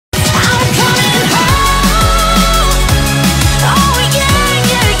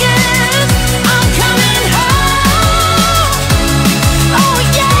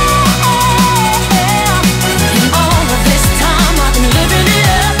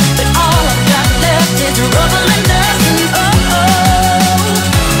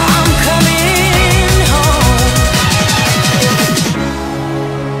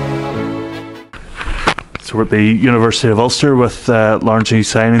over at the University of Ulster with Larne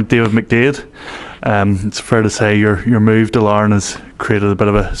signing David McDaid. It's fair to say your move to Larne has created a bit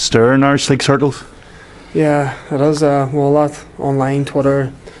of a stir in Irish League circles. Yeah, it is. Well, a lot online,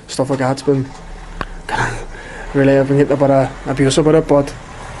 Twitter, stuff like that's been really, I've been getting a bit of abuse about it, but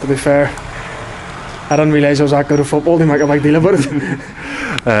to be fair, I didn't realise I was that good at football to make a big deal about it.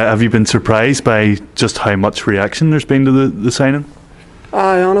 Have you been surprised by just how much reaction there's been to the signing?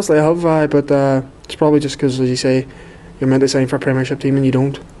 I honestly have, but it's probably just because, as you say, you're meant to sign for a Premiership team and you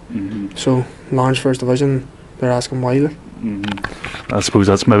don't. So, Larne's First Division, they're asking why. I suppose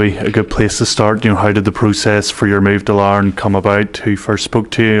that's maybe a good place to start. You know, how did the process for your move to Larne come about? Who first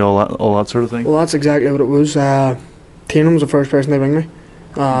spoke to you? All that sort of thing. Well, that's exactly what it was. Tiernan was the first person to ring me.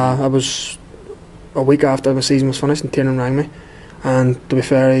 I was a week after the season was finished, and Tiernan rang me. And to be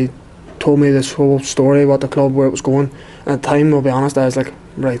fair, he told me this whole story about the club, where it was going. And at the time, I'll be honest, I was like,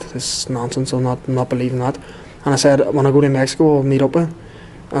 right, this is nonsense. I'm not believing that. And I said, when I go to Mexico, I'll meet up with him.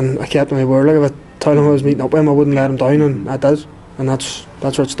 And I kept my word. Like, if I told him I was meeting up with him, I wouldn't let him down, and I did. And that's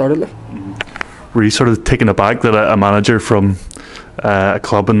where it started. Like. Were you sort of taken aback that a manager from a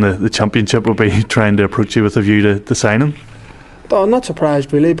club in the Championship would be trying to approach you with a view to sign him? I'm not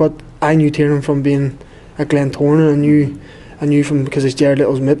surprised really, but I knew Tiernan from being at Glentoran, and I knew from, because he's Jared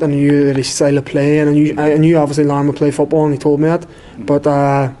Little's mate, and I knew that his style of play, and I knew obviously Larne would play football, and he told me that. But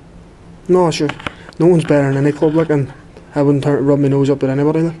no, sure, no one's better than any club, like, and I wouldn't rub my nose up at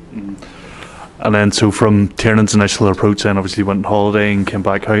anybody. Like. And then, so from Tiernan's initial approach, then obviously went on holiday and came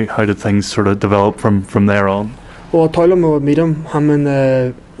back. How did things sort of develop from there on? Well, I told him I would meet him and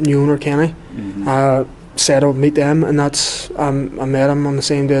the new owner Kenny. Said I would meet them, and that's I met him on the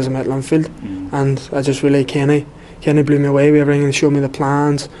same day as I met Linfield, and I just really Kenny blew me away with everything and showed me the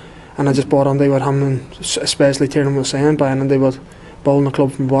plans, and I just bought on what him and especially Tiernan was saying, buying and they would building the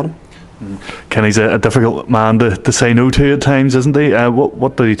club from the bottom. Kenny's a difficult man to say no to at times, isn't he?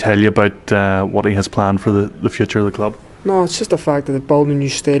 What did he tell you about what he has planned for the future of the club? No, it's just the fact that they're building a new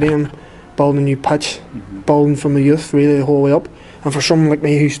stadium, building a new pitch, building from the youth really the whole way up. And for someone like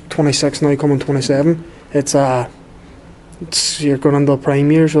me who's 26 now, coming 27, it's you're going into the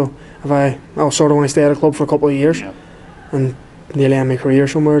prime year. So I sort of want to stay at a club for a couple of years, and nearly end my career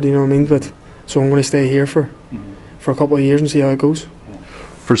somewhere. Do you know what I mean? But so I'm going to stay here for a couple of years and see how it goes.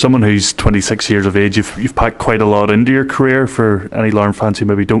 For someone who's 26 years of age, you've packed quite a lot into your career. For any Larne fans who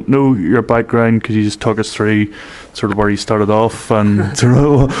maybe don't know your background, could you just talk us through sort of where you started off and sort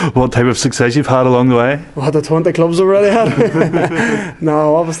of what type of success you've had along the way? Well, the 20 clubs I've already had.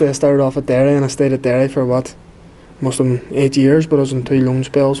 No, obviously I started off at Derry, and I stayed at Derry for must have been 8 years, but I was in 2 loan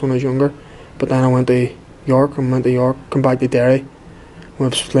spells when I was younger. But then I went to York, come back to Derry,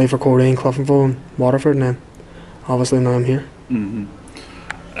 went to play for Corday, Cliftonville and Waterford, and then obviously now I'm here.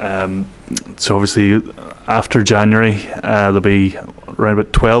 So obviously after January there'll be around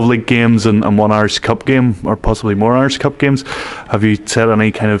about 12 league games and 1 Irish Cup game, or possibly more Irish Cup games. Have you set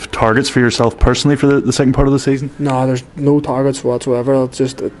any kind of targets for yourself personally for the second part of the season? No, there's no targets whatsoever. It's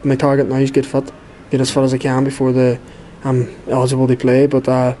just my target now is get as fit as I can before I'm eligible to play. But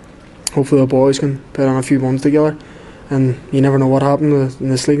hopefully the boys can put on a few months together, and you never know what happened in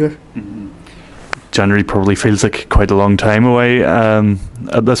this league. January probably feels like quite a long time away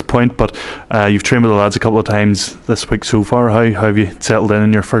at this point, but you've trained with the lads a couple of times this week so far. How have you settled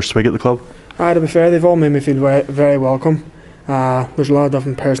in your first week at the club? To be fair, they've all made me feel very, very welcome. There's a lot of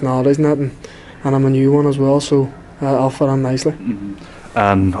different personalities in it, and I'm a new one as well, so I'll fit in nicely.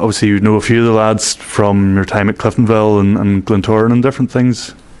 And obviously you know a few of the lads from your time at Cliftonville and Glentoran and different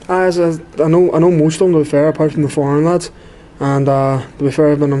things. I know most of them, to be fair, apart from the foreign lads. And to be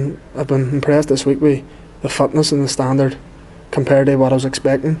fair, I've been impressed this week with the fitness and the standard compared to what I was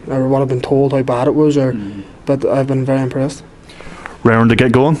expecting, or what I've been told how bad it was. But I've been very impressed. Raring to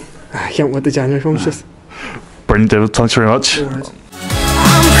get going? I can't wait to January comes. Just Brilliant, David. Thanks very much. No worries.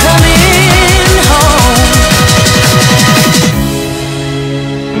 I'm coming home.